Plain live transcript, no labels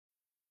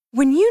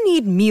When you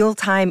need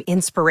mealtime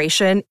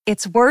inspiration,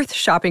 it's worth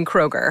shopping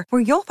Kroger,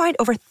 where you'll find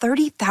over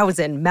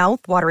 30,000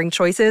 mouth-watering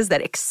choices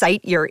that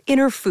excite your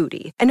inner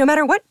foodie. And no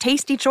matter what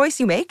tasty choice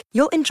you make,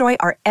 you'll enjoy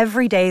our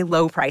everyday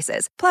low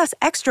prices, plus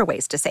extra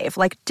ways to save,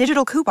 like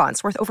digital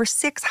coupons worth over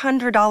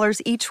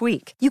 $600 each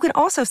week. You can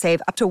also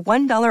save up to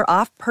 $1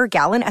 off per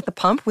gallon at the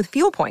pump with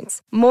fuel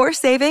points. More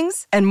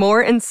savings and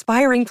more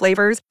inspiring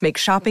flavors make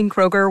shopping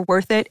Kroger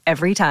worth it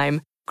every time.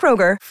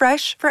 Kroger,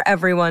 fresh for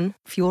everyone.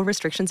 Fuel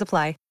restrictions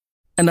apply.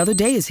 Another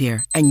day is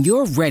here, and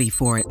you're ready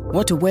for it.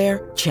 What to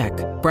wear? Check.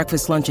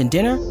 Breakfast, lunch, and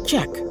dinner?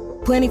 Check.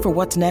 Planning for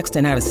what's next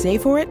and how to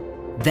save for it?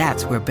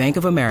 That's where Bank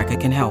of America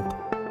can help.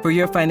 For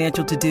your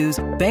financial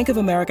to-dos, Bank of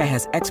America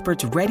has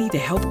experts ready to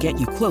help get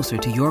you closer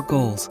to your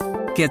goals.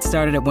 Get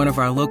started at one of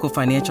our local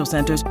financial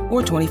centers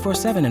or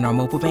 24/7 in our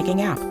mobile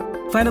banking app.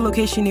 Find a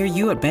location near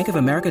you at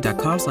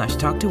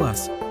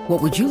bankofamerica.com/talktous.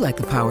 What would you like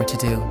the power to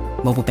do?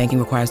 Mobile banking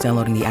requires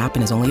downloading the app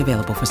and is only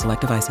available for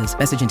select devices.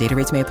 Message and data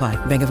rates may apply.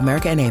 Bank of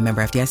America N.A.,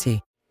 member FDIC.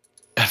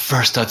 At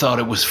first I thought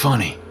it was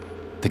funny,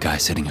 the guy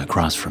sitting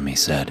across from me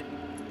said.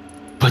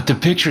 But the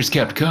pictures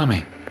kept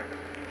coming,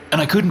 and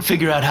I couldn't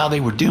figure out how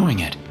they were doing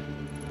it.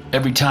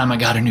 Every time I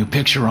got a new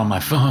picture on my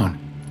phone,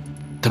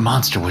 the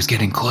monster was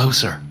getting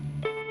closer.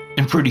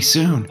 And pretty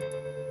soon,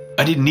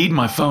 I didn't need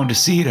my phone to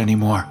see it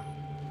anymore.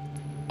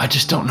 I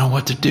just don't know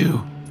what to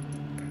do.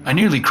 I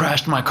nearly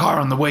crashed my car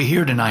on the way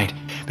here tonight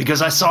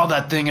because I saw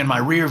that thing in my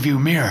rearview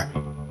mirror,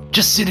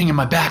 just sitting in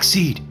my back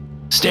seat,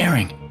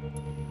 staring.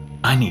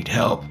 I need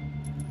help.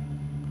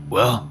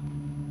 Well,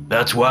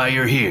 that's why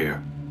you're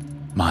here,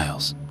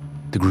 Miles,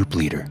 the group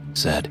leader,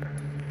 said.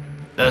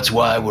 That's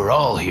why we're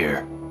all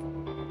here.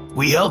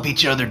 We help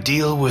each other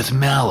deal with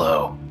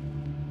Mallow.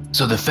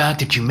 So the fact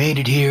that you made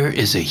it here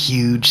is a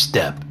huge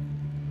step.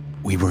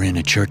 We were in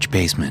a church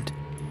basement,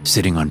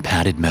 sitting on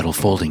padded metal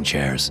folding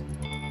chairs.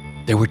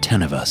 There were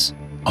 10 of us,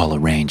 all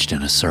arranged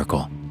in a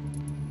circle.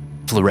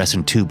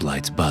 Fluorescent tube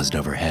lights buzzed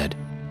overhead.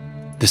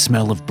 The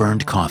smell of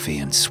burned coffee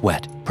and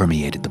sweat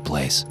permeated the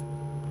place.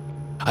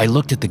 I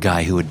looked at the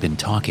guy who had been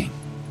talking.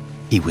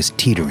 He was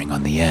teetering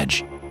on the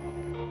edge.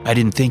 I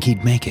didn't think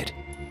he'd make it.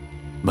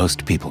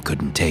 Most people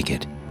couldn't take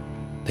it.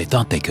 They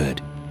thought they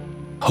could,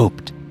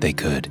 hoped they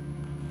could.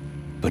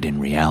 But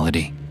in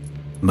reality,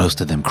 most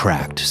of them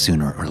cracked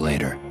sooner or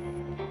later.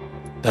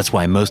 That's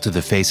why most of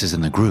the faces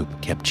in the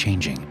group kept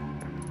changing.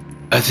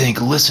 I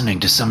think listening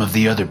to some of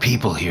the other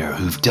people here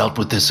who've dealt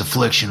with this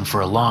affliction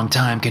for a long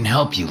time can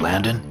help you,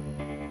 Landon,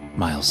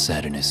 Miles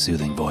said in his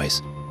soothing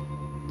voice.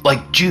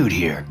 Like Jude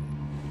here.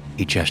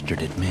 He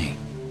gestured at me.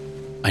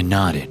 I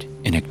nodded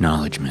in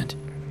acknowledgement.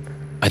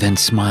 I then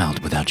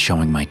smiled without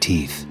showing my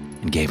teeth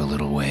and gave a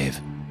little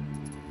wave.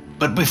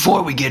 But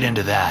before we get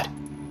into that,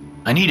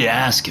 I need to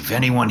ask if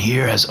anyone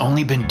here has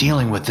only been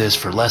dealing with this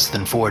for less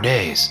than 4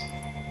 days.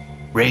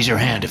 Raise your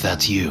hand if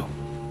that's you.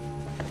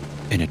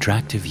 An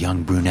attractive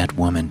young brunette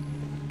woman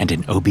and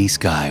an obese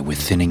guy with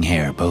thinning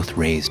hair both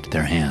raised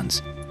their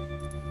hands.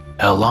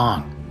 How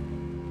long?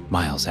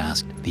 Miles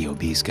asked the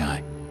obese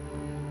guy.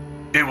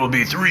 It will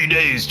be 3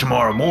 days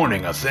tomorrow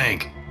morning, I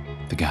think,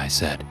 the guy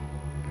said.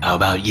 How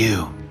about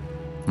you?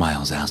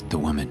 Miles asked the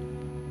woman.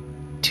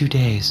 2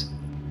 days.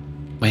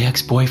 My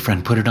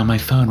ex-boyfriend put it on my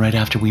phone right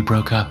after we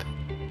broke up.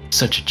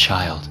 Such a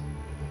child.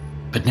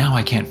 But now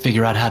I can't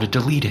figure out how to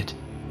delete it.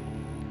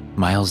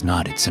 Miles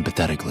nodded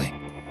sympathetically.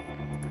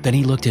 Then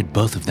he looked at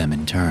both of them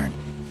in turn.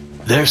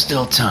 There's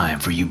still time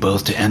for you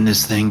both to end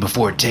this thing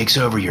before it takes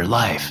over your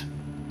life,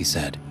 he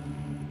said.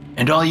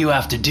 And all you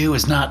have to do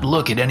is not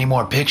look at any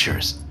more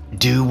pictures.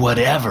 Do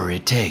whatever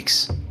it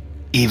takes,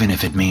 even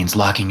if it means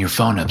locking your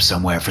phone up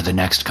somewhere for the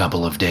next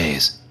couple of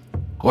days,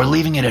 or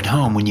leaving it at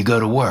home when you go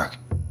to work.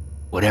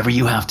 Whatever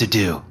you have to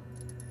do,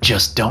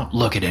 just don't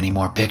look at any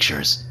more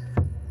pictures.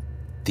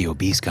 The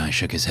obese guy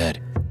shook his head.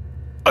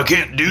 I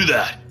can't do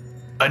that.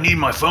 I need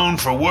my phone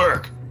for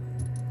work.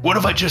 What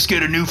if I just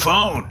get a new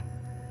phone?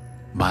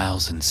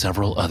 Miles and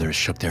several others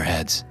shook their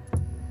heads.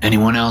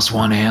 Anyone else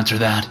want to answer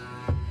that?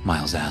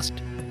 Miles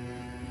asked.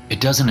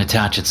 It doesn't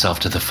attach itself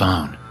to the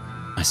phone,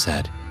 I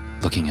said,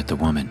 looking at the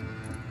woman.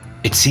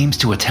 It seems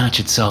to attach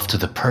itself to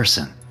the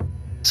person,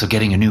 so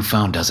getting a new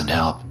phone doesn't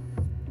help.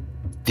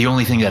 The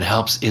only thing that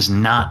helps is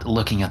not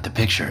looking at the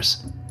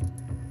pictures.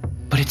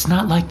 But it's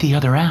not like the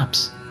other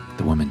apps,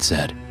 the woman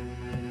said.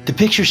 The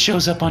picture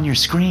shows up on your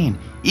screen,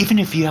 even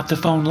if you have the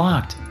phone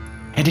locked,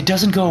 and it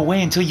doesn't go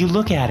away until you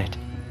look at it.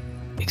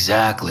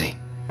 Exactly,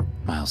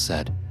 Miles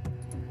said.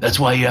 That's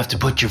why you have to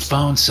put your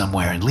phone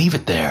somewhere and leave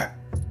it there.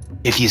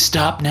 If you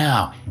stop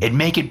now and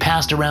make it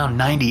past around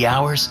 90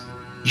 hours,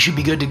 you should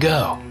be good to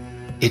go.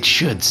 It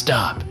should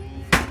stop.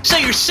 So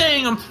you're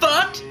saying I'm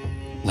fucked?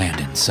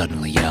 Landon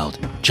suddenly yelled,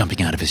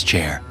 jumping out of his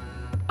chair.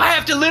 I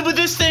have to live with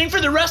this thing for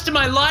the rest of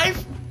my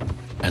life?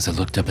 As I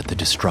looked up at the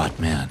distraught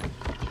man,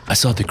 I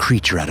saw the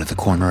creature out of the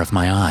corner of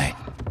my eye.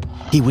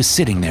 He was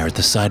sitting there at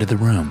the side of the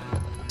room,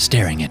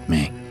 staring at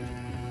me.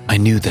 I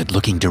knew that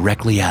looking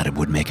directly at him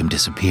would make him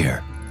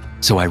disappear,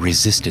 so I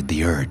resisted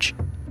the urge.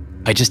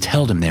 I just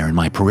held him there in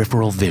my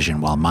peripheral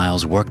vision while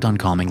Miles worked on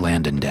calming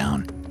Landon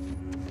down.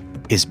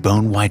 His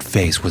bone-white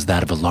face was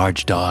that of a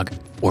large dog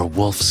or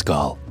wolf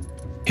skull.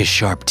 His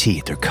sharp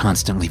teeth are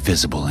constantly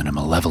visible in a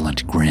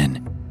malevolent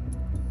grin.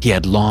 He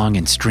had long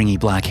and stringy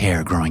black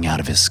hair growing out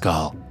of his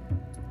skull,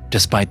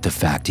 despite the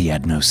fact he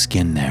had no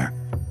skin there.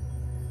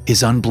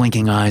 His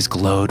unblinking eyes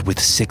glowed with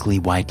sickly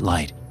white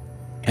light,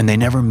 and they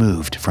never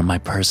moved from my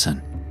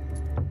person.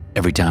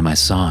 Every time I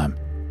saw him,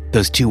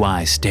 those two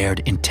eyes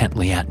stared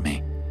intently at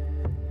me.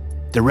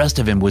 The rest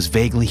of him was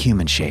vaguely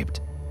human-shaped,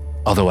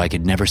 although I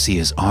could never see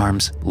his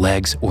arms,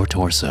 legs, or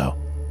torso.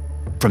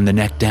 From the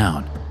neck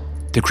down,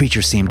 the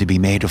creature seemed to be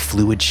made of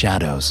fluid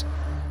shadows,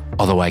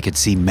 although I could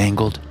see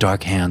mangled,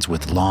 dark hands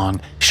with long,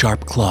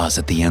 sharp claws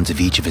at the ends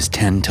of each of his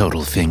 10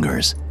 total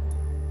fingers.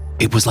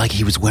 It was like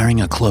he was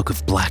wearing a cloak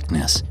of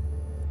blackness,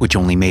 which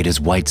only made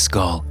his white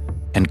skull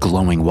and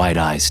glowing white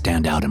eyes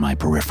stand out in my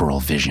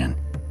peripheral vision.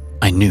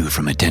 I knew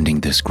from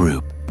attending this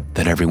group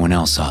that everyone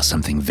else saw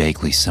something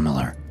vaguely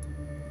similar,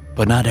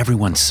 but not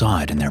everyone saw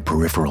it in their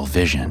peripheral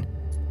vision.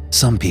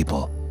 Some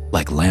people,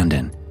 like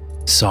Landon,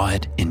 saw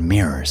it in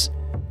mirrors.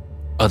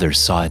 Others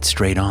saw it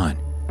straight on,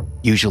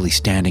 usually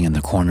standing in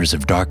the corners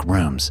of dark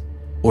rooms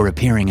or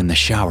appearing in the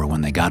shower when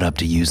they got up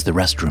to use the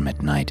restroom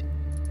at night.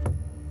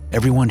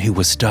 Everyone who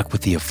was stuck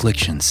with the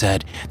affliction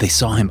said they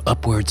saw him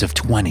upwards of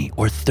 20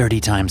 or 30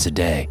 times a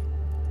day,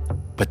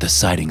 but the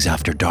sightings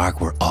after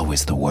dark were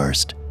always the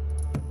worst.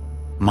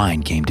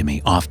 Mine came to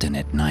me often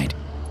at night,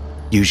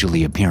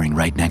 usually appearing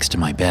right next to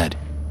my bed,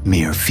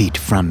 mere feet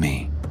from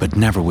me, but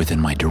never within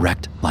my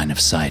direct line of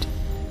sight.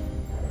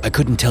 I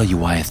couldn't tell you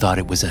why I thought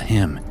it was a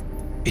him.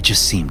 It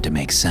just seemed to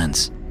make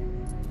sense.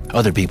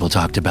 Other people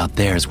talked about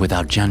theirs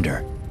without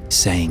gender,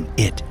 saying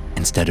it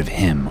instead of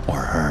him or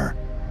her.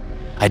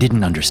 I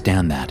didn't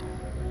understand that,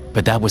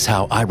 but that was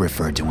how I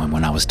referred to him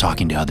when I was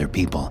talking to other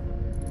people.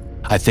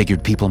 I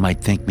figured people might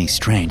think me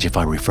strange if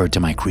I referred to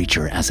my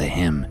creature as a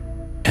him.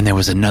 And there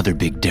was another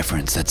big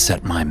difference that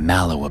set my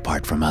Mallow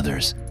apart from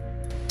others.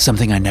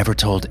 Something I never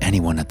told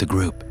anyone at the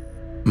group.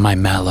 My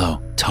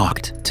Mallow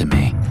talked to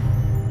me.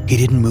 He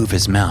didn't move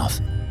his mouth,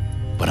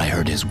 but I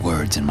heard his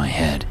words in my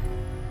head.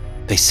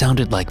 They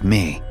sounded like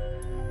me,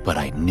 but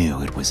I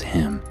knew it was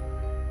him.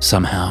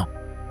 Somehow,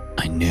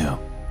 I knew.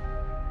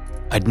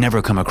 I'd never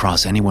come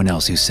across anyone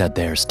else who said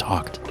theirs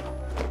talked.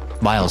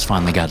 Miles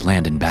finally got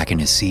Landon back in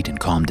his seat and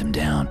calmed him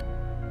down.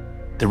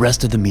 The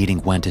rest of the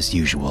meeting went as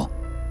usual.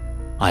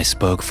 I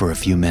spoke for a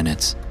few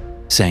minutes,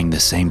 saying the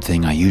same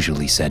thing I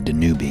usually said to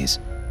newbies.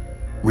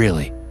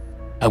 Really,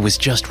 I was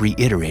just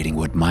reiterating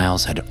what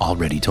Miles had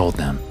already told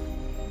them.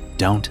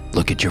 Don't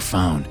look at your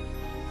phone.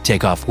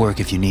 Take off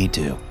work if you need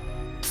to.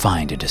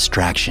 Find a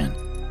distraction.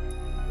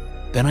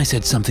 Then I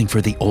said something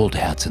for the old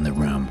hats in the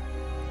room.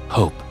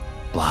 Hope,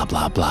 blah,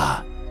 blah,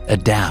 blah.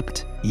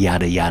 Adapt,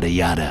 yada, yada,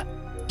 yada.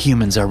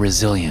 Humans are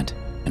resilient,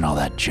 and all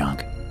that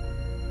junk.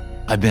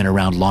 I've been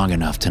around long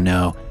enough to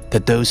know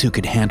that those who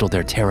could handle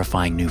their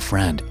terrifying new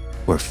friend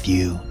were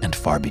few and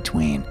far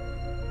between.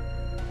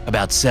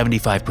 About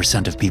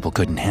 75% of people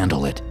couldn't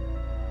handle it.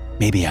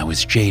 Maybe I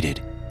was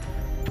jaded,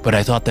 but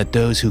I thought that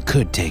those who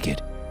could take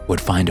it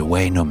would find a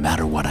way no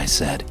matter what I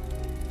said.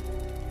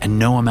 And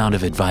no amount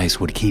of advice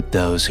would keep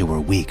those who were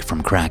weak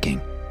from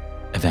cracking,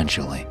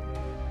 eventually.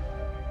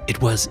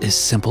 It was as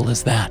simple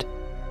as that.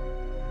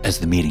 As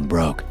the meeting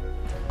broke,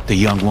 the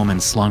young woman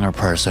slung her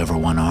purse over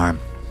one arm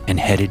and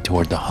headed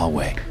toward the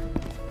hallway.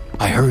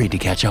 I hurried to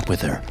catch up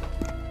with her,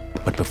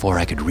 but before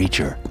I could reach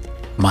her,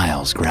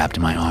 Miles grabbed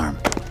my arm.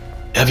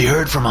 Have you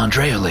heard from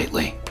Andrea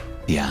lately?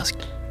 He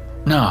asked.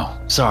 No,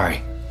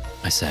 sorry,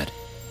 I said,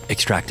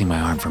 extracting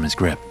my arm from his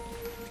grip.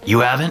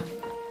 You haven't?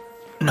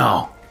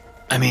 No,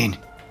 I mean,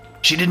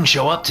 she didn't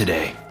show up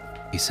today,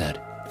 he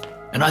said.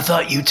 And I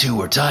thought you two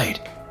were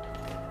tight.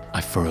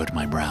 I furrowed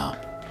my brow.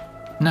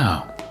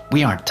 No,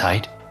 we aren't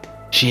tight.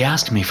 She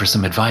asked me for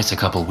some advice a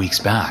couple weeks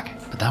back,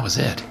 but that was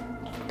it.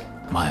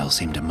 Miles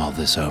seemed to mull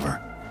this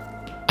over.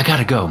 I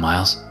gotta go,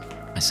 Miles,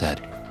 I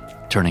said,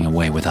 turning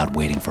away without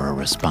waiting for a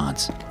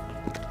response.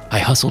 I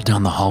hustled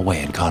down the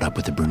hallway and caught up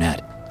with the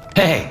brunette.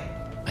 Hey,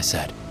 I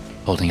said,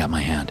 holding out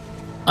my hand.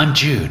 I'm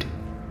Jude.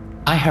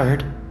 I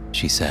heard,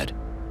 she said,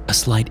 a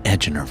slight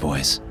edge in her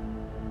voice,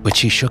 but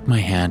she shook my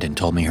hand and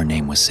told me her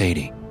name was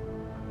Sadie.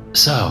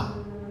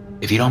 So,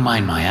 if you don't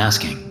mind my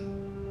asking,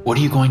 what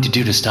are you going to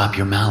do to stop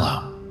your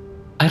Mallow?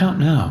 I don't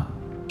know,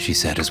 she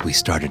said as we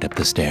started up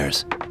the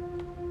stairs.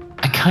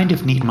 I kind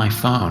of need my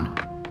phone.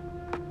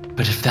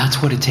 But if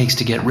that's what it takes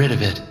to get rid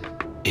of it,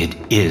 it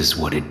is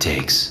what it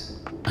takes,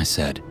 I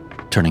said,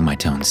 turning my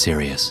tone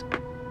serious.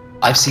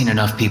 I've seen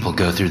enough people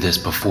go through this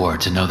before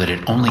to know that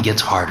it only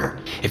gets harder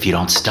if you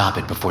don't stop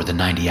it before the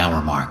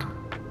 90-hour mark.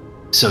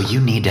 So you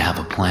need to have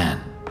a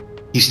plan.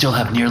 You still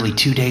have nearly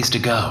 2 days to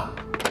go.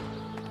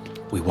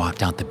 We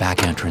walked out the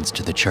back entrance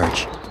to the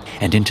church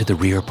and into the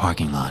rear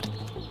parking lot.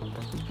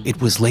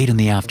 It was late in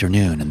the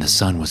afternoon and the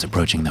sun was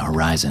approaching the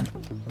horizon.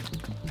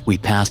 We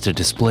passed a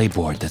display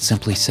board that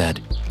simply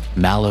said,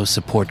 Mallow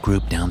Support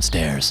Group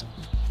downstairs.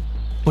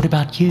 What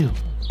about you?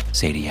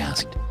 Sadie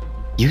asked.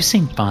 You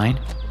seem fine.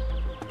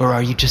 Or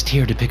are you just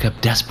here to pick up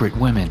desperate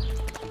women?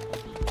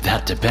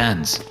 That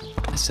depends.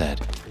 I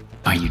said.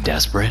 Are you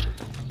desperate?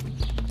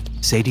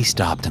 Sadie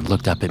stopped and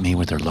looked up at me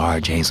with her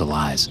large hazel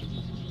eyes.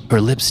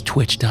 Her lips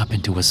twitched up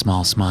into a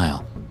small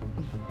smile.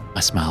 I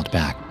smiled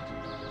back.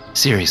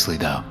 Seriously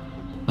though,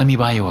 let me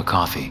buy you a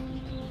coffee.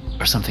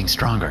 Or something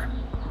stronger.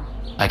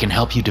 I can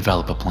help you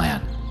develop a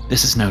plan.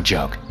 This is no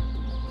joke.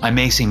 I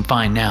may seem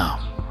fine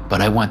now,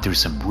 but I went through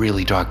some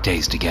really dark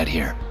days to get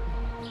here.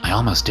 I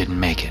almost didn't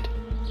make it.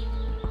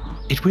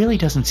 It really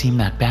doesn't seem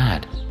that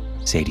bad,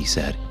 Sadie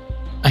said.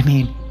 I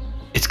mean,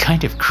 it's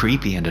kind of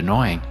creepy and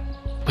annoying,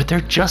 but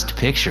they're just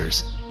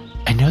pictures.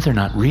 I know they're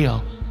not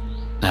real.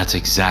 That's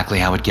exactly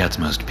how it gets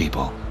most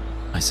people,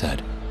 I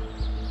said.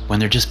 When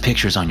they're just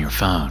pictures on your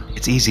phone,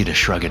 it's easy to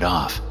shrug it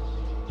off.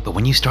 But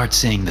when you start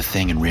seeing the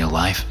thing in real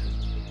life,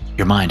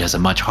 your mind has a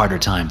much harder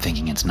time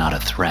thinking it's not a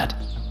threat.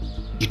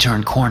 You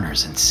turn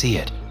corners and see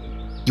it.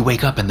 You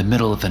wake up in the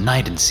middle of the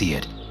night and see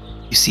it.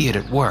 You see it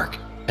at work,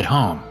 at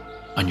home,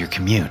 on your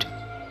commute.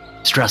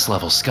 Stress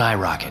levels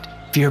skyrocket.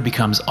 Fear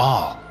becomes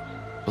all.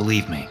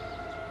 Believe me,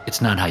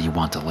 it's not how you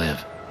want to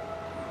live.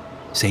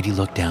 Sadie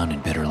looked down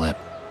and bit her lip,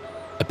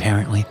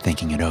 apparently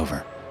thinking it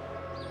over.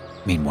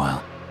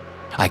 Meanwhile,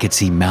 I could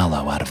see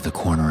Mallow out of the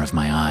corner of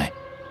my eye,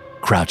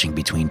 crouching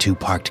between two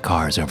parked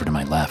cars over to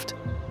my left.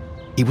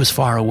 He was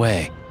far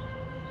away,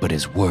 but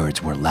his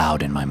words were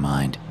loud in my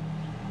mind.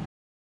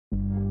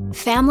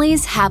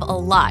 Families have a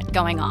lot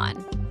going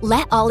on.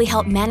 Let Ollie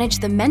help manage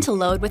the mental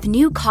load with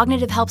new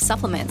cognitive help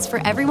supplements for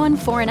everyone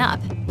 4 and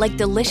up, like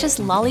delicious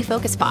Lolly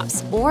Focus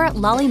Pops or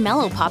Lolly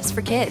Mellow Pops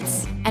for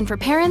kids. And for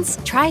parents,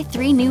 try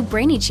 3 new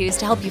Brainy Chews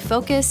to help you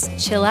focus,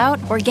 chill out,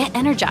 or get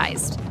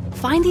energized.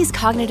 Find these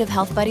cognitive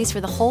health buddies for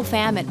the whole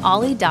fam at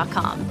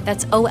ollie.com.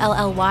 That's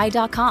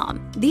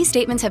OLLY.com. These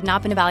statements have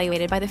not been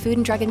evaluated by the Food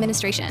and Drug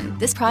Administration.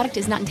 This product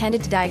is not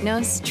intended to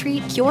diagnose,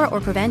 treat, cure,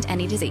 or prevent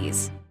any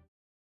disease.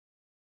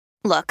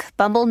 Look,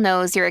 Bumble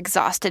knows you're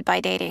exhausted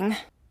by dating.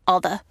 All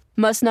the,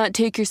 must not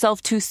take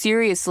yourself too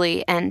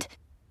seriously, and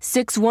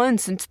 6'1"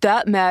 since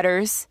that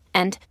matters.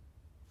 And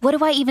what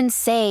do I even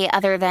say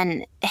other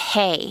than,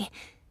 hey?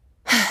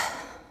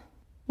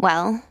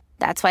 Well,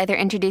 that's why they're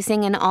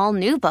introducing an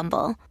all-new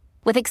Bumble,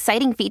 with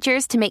exciting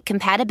features to make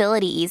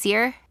compatibility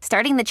easier,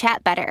 starting the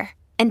chat better,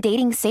 and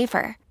dating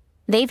safer.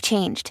 They've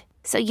changed,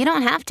 so you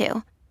don't have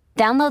to.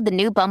 Download the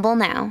new Bumble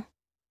now.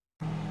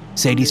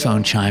 Sadie's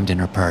phone chimed in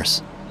her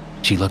purse.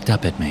 She looked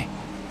up at me.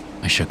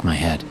 I shook my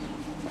head.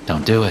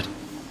 Don't do it.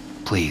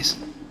 Please.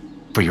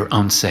 For your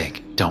own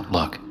sake, don't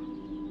look.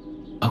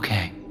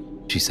 Okay,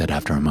 she said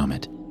after a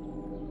moment.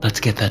 Let's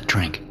get that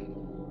drink.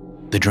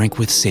 The drink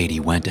with Sadie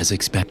went as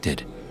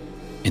expected.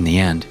 In the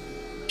end,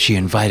 she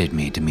invited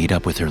me to meet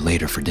up with her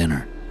later for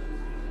dinner.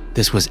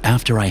 This was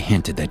after I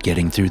hinted that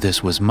getting through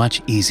this was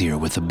much easier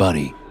with a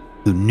buddy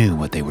who knew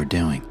what they were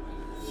doing.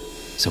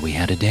 So we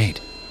had a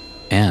date.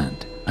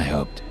 And, I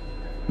hoped,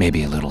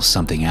 maybe a little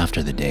something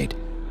after the date.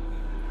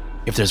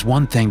 If there's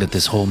one thing that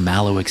this whole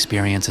Mallow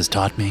experience has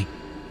taught me,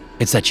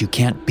 it's that you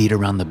can't beat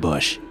around the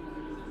bush.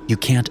 You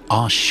can't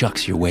aw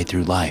shucks your way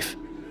through life.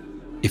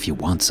 If you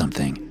want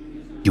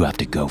something, you have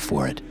to go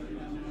for it.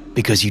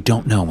 Because you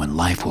don't know when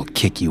life will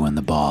kick you in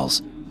the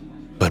balls.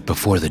 But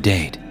before the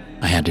date,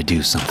 I had to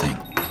do something.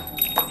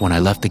 When I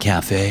left the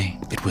cafe,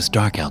 it was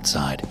dark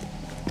outside.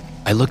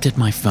 I looked at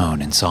my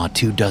phone and saw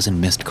 24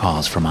 missed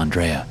calls from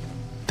Andrea,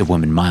 the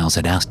woman Miles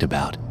had asked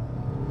about.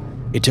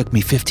 It took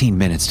me 15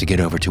 minutes to get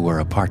over to her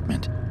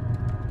apartment.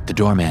 The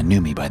doorman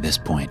knew me by this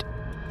point,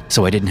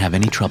 so I didn't have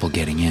any trouble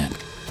getting in.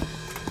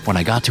 When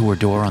I got to her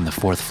door on the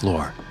 4th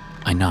floor,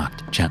 I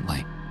knocked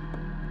gently.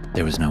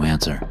 There was no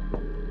answer,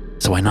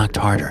 so I knocked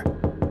harder.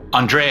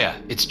 Andrea,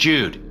 it's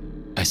Jude,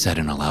 I said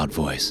in a loud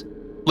voice.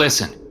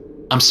 Listen,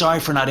 I'm sorry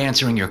for not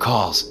answering your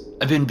calls.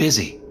 I've been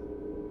busy.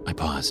 I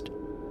paused.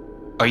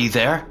 Are you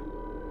there?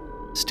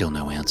 Still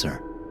no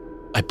answer.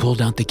 I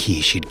pulled out the key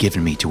she'd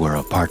given me to her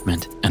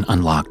apartment and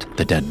unlocked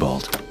the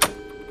deadbolt.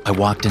 I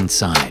walked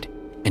inside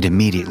and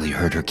immediately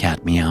heard her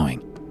cat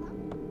meowing.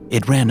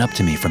 It ran up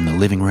to me from the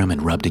living room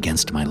and rubbed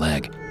against my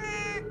leg.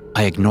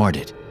 I ignored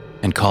it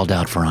and called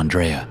out for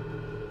Andrea.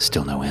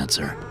 Still no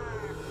answer.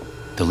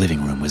 The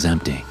living room was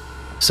empty.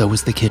 So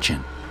was the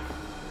kitchen.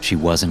 She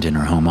wasn't in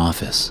her home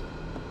office.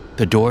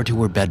 The door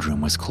to her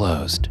bedroom was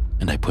closed,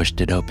 and I pushed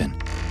it open,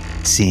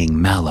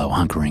 seeing Mallow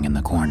hunkering in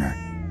the corner.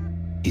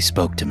 He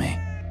spoke to me.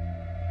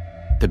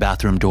 The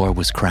bathroom door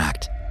was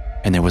cracked,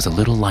 and there was a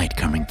little light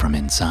coming from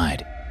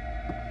inside.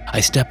 I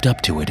stepped up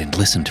to it and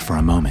listened for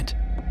a moment.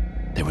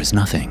 There was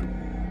nothing,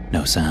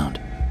 no sound.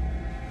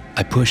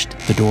 I pushed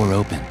the door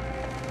open.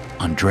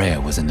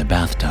 Andrea was in the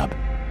bathtub.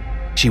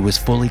 She was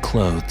fully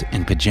clothed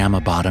in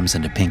pajama bottoms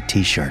and a pink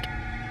t-shirt.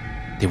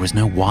 There was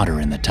no water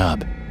in the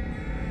tub,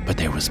 but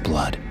there was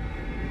blood.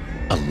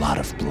 A lot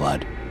of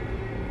blood.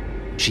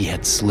 She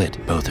had slit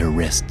both her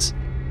wrists.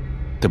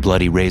 The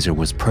bloody razor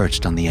was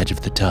perched on the edge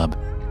of the tub.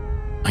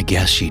 I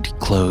guess she'd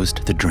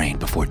closed the drain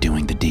before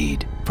doing the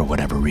deed, for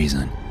whatever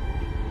reason.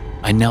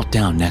 I knelt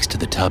down next to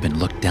the tub and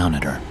looked down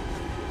at her.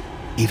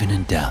 Even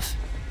in death,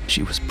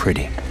 she was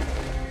pretty.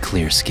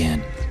 Clear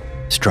skin,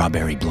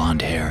 strawberry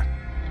blonde hair,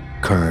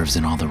 curves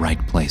in all the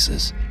right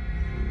places.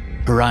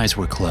 Her eyes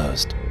were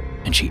closed,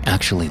 and she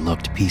actually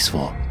looked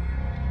peaceful.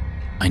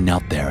 I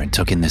knelt there and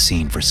took in the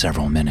scene for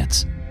several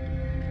minutes.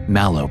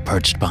 Mallow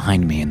perched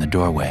behind me in the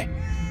doorway.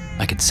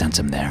 I could sense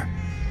him there,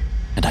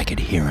 and I could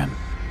hear him.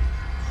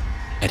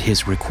 At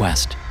his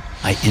request,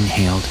 I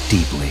inhaled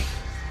deeply,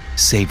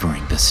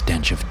 savoring the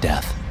stench of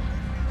death.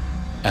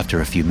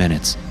 After a few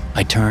minutes,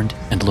 I turned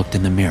and looked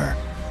in the mirror.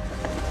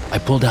 I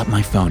pulled out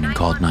my phone and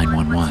called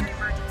 911,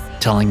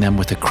 telling them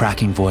with a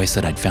cracking voice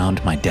that I'd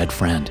found my dead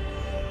friend,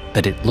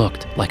 that it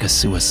looked like a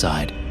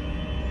suicide.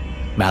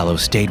 Mallow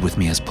stayed with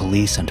me as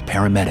police and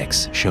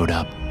paramedics showed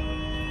up.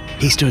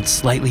 He stood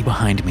slightly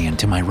behind me and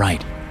to my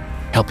right,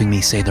 helping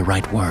me say the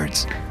right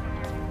words.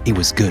 He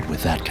was good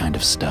with that kind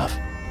of stuff.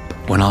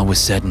 When all was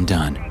said and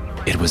done,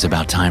 it was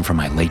about time for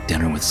my late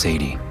dinner with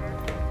Sadie.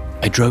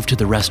 I drove to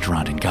the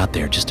restaurant and got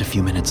there just a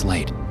few minutes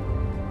late.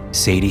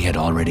 Sadie had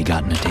already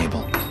gotten a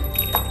table.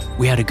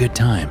 We had a good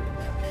time,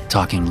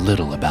 talking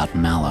little about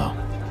Mallow.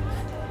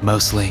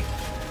 Mostly,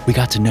 we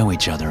got to know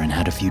each other and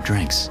had a few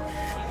drinks.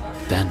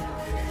 Then,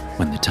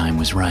 when the time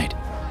was right,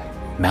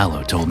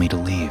 Mallow told me to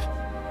leave.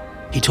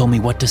 He told me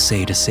what to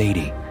say to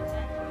Sadie,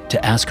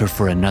 to ask her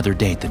for another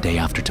date the day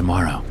after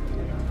tomorrow,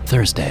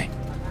 Thursday,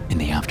 in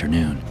the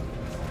afternoon.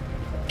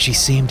 She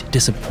seemed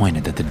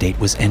disappointed that the date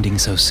was ending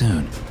so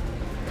soon,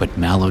 but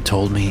Mallow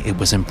told me it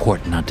was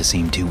important not to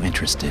seem too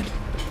interested.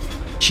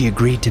 She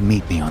agreed to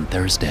meet me on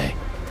Thursday.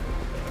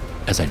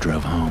 As I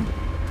drove home,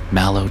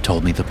 Mallow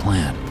told me the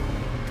plan.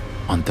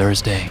 On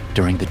Thursday,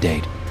 during the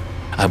date,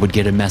 I would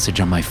get a message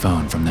on my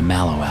phone from the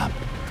Mallow app,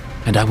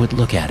 and I would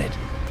look at it,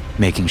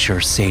 making sure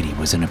Sadie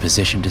was in a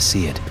position to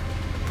see it.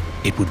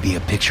 It would be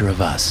a picture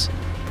of us,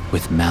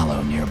 with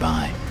Mallow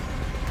nearby.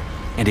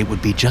 And it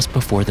would be just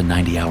before the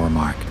 90-hour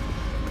mark.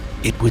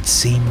 It would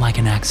seem like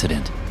an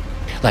accident,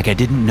 like I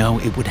didn't know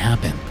it would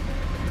happen.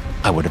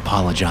 I would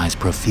apologize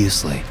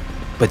profusely,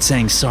 but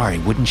saying sorry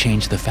wouldn't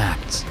change the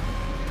facts.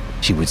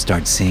 She would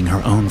start seeing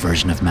her own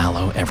version of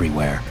Mallow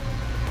everywhere,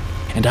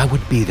 and I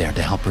would be there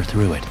to help her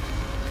through it,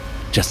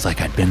 just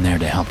like I'd been there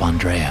to help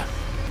Andrea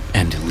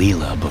and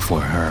Leela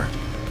before her.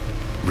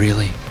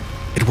 Really,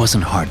 it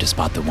wasn't hard to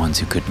spot the ones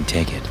who couldn't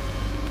take it.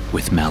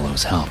 With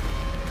Mallow's help,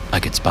 I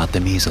could spot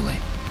them easily.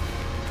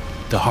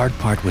 The hard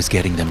part was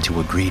getting them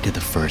to agree to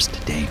the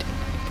first date,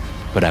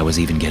 but I was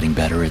even getting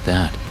better at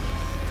that.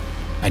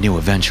 I knew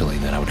eventually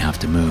that I would have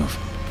to move.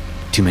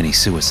 Too many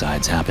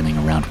suicides happening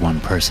around one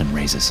person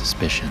raises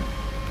suspicion,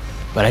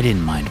 but I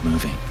didn't mind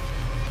moving.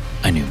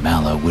 I knew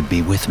Mallow would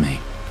be with me,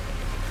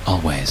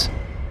 always.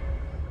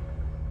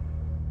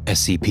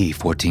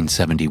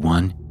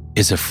 SCP-1471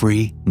 is a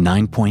free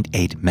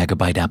 9.8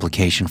 megabyte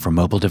application for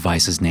mobile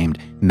devices named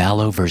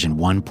Mallow version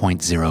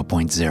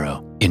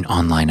 1.0.0 in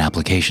online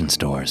application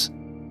stores.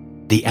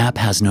 The app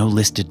has no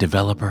listed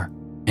developer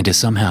and is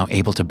somehow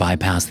able to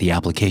bypass the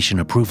application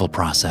approval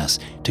process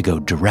to go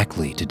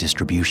directly to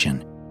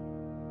distribution.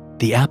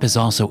 The app is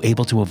also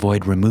able to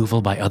avoid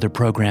removal by other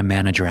program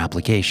manager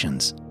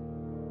applications.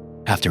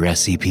 After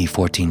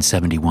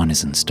SCP-1471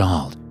 is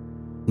installed,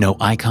 no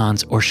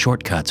icons or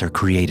shortcuts are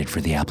created for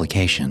the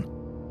application.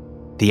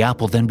 The app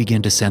will then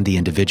begin to send the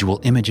individual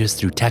images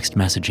through text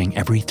messaging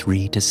every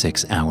 3 to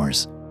 6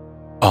 hours.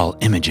 All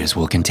images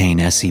will contain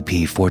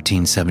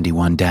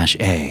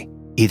SCP-1471-A,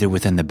 either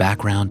within the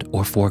background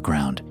or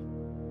foreground.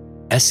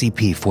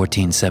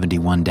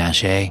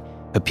 SCP-1471-A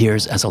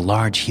appears as a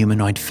large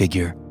humanoid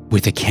figure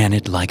with a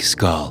canid-like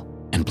skull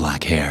and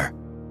black hair.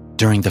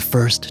 During the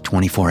first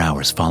 24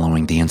 hours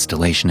following the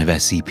installation of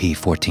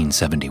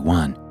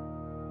SCP-1471,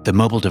 the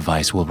mobile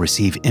device will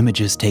receive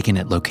images taken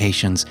at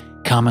locations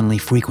commonly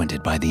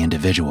frequented by the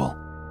individual.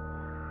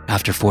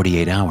 After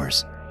 48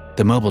 hours,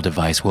 the mobile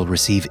device will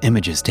receive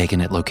images taken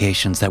at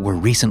locations that were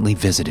recently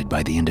visited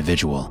by the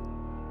individual.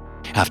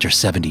 After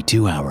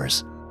 72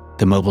 hours,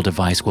 the mobile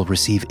device will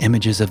receive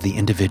images of the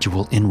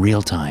individual in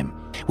real time,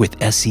 with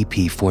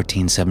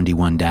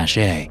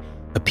SCP-1471-A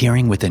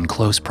appearing within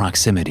close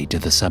proximity to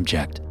the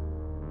subject.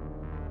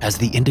 As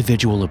the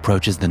individual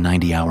approaches the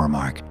 90-hour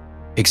mark,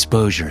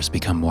 exposures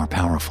become more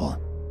powerful.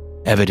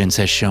 Evidence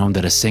has shown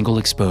that a single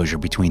exposure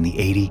between the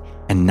 80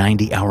 and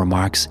 90-hour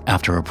marks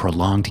after a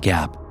prolonged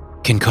gap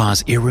can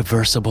cause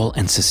irreversible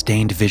and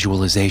sustained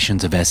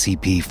visualizations of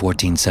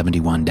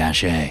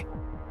SCP-1471-A.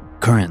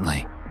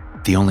 Currently,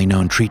 the only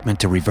known treatment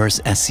to reverse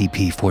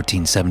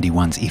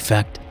SCP-1471's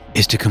effect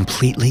is to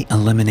completely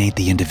eliminate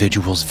the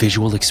individual's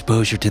visual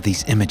exposure to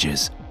these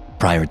images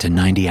prior to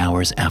 90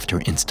 hours after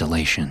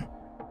installation.